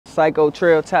Psycho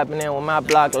Trell tapping in with my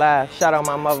block live. Shout out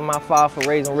my mother, my father for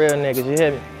raising real niggas, you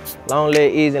hear me? Long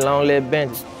live Easy, long live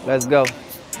Benji. Let's go.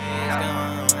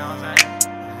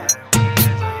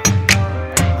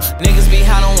 Niggas be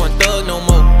hot on one thug no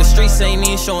more. The streets ain't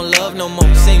even showing love no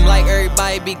more. Seem like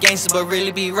everybody be gangsters but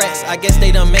really be rats. I guess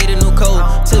they done made a new code.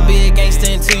 To be a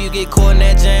gangster until you get caught in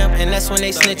that jam, and that's when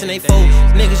they snitch and they fold.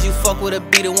 Niggas you fuck with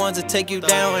be the ones that take you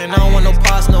down, and I don't want no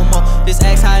parts no more. Just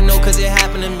ask how I know cause it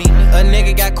happened to me. A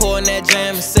nigga got caught in that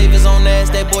jam and save his own ass.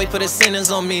 That boy put a sentence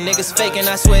on me. Niggas faking,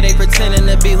 I swear they pretending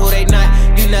to be who they not.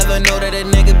 You never know that a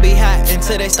nigga be hot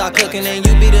until they start cooking, and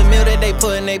you be the meal that they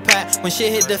put in they pot. When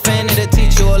shit hit the fan, it'll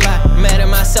teach you a lot. Mad at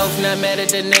myself, not mad at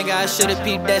the nigga. I should've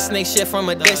peeped that snake shit from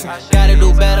a distance. Gotta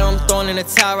do better, I'm throwing in the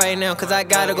towel right now, cause I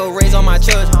gotta go raise all my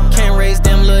children. Can't raise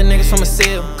them little niggas from a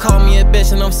seal. Call me a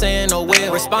bitch and I'm saying no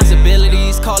will.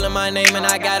 Responsibilities calling my name and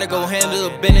I gotta go handle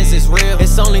the business, it's real.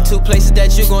 It's only two places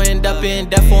that you gon' end up in,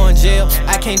 death or in jail.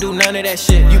 I can't do none of that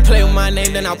shit. You play with my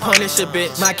name, then I'll punish a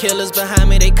bitch. My killers behind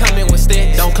me, they coming with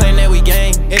sticks. Don't claim that we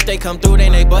gang. If they come through,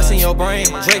 then they bustin' your brain.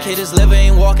 Drake hit his liver,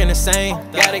 ain't walking the same.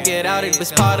 Gotta get out,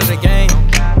 it's part of the game.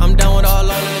 I'm done with all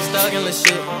of this thuggin'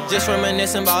 shit. Just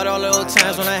reminiscing about all the old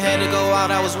times when I had to go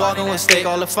out, I was walking with stick.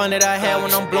 All the fun that I had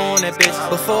when I'm blowing that bitch.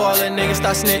 Before all the niggas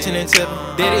start snitching and tipping.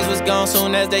 Diddy's was gone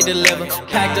soon as they delivered.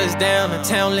 Packed us down, the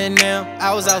town lit now.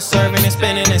 I was out serving and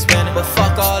spinning and spinning. But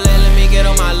fuck all that, let me get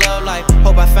on my love life.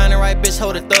 Hope I find the right bitch,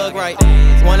 hold a thug right.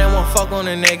 One that won't fuck on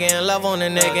a nigga and love on a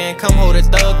nigga and come hold a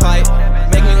thug pipe.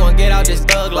 Make me wanna get out this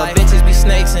thug life. Bitches be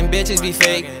snakes and bitches be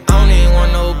fake. I don't even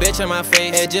want no bitch in my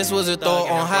face. It just was a thought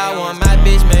on how I want my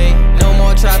bitch made. No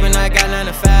more trapping, I got 9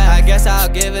 to 5. I guess I'll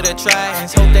give it a try and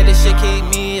hope that this shit keep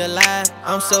me alive.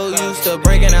 I'm so used to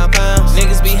breaking out pounds.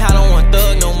 Niggas be hot on one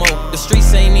thug no more. The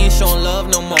streets ain't even showing love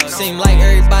no more. Seem like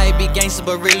everybody be gangsters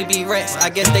but really be rats. I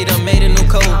guess they done made a new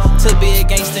code. To be a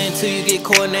gangster until you get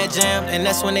caught in that jam, and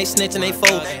that's when they snitch and they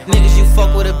fold. Niggas you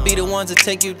fuck with be the ones that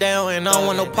take you down, and I don't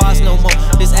want no parts no more.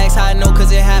 Just ask how I know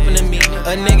cause it happened to me.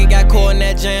 A nigga got caught in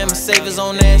that jam and save his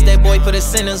own ass. That boy put a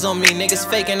sentence on me. Niggas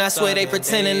faking, I swear they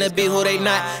pretending to be who they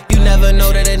not. You never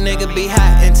know that a nigga be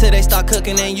hot until they start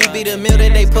cooking, and you be the meal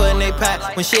that they put in they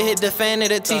pot. When shit hit the fan,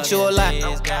 it'll teach you a lot.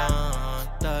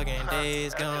 Thuggin'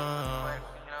 days gone.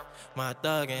 My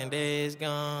thuggin' days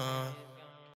gone.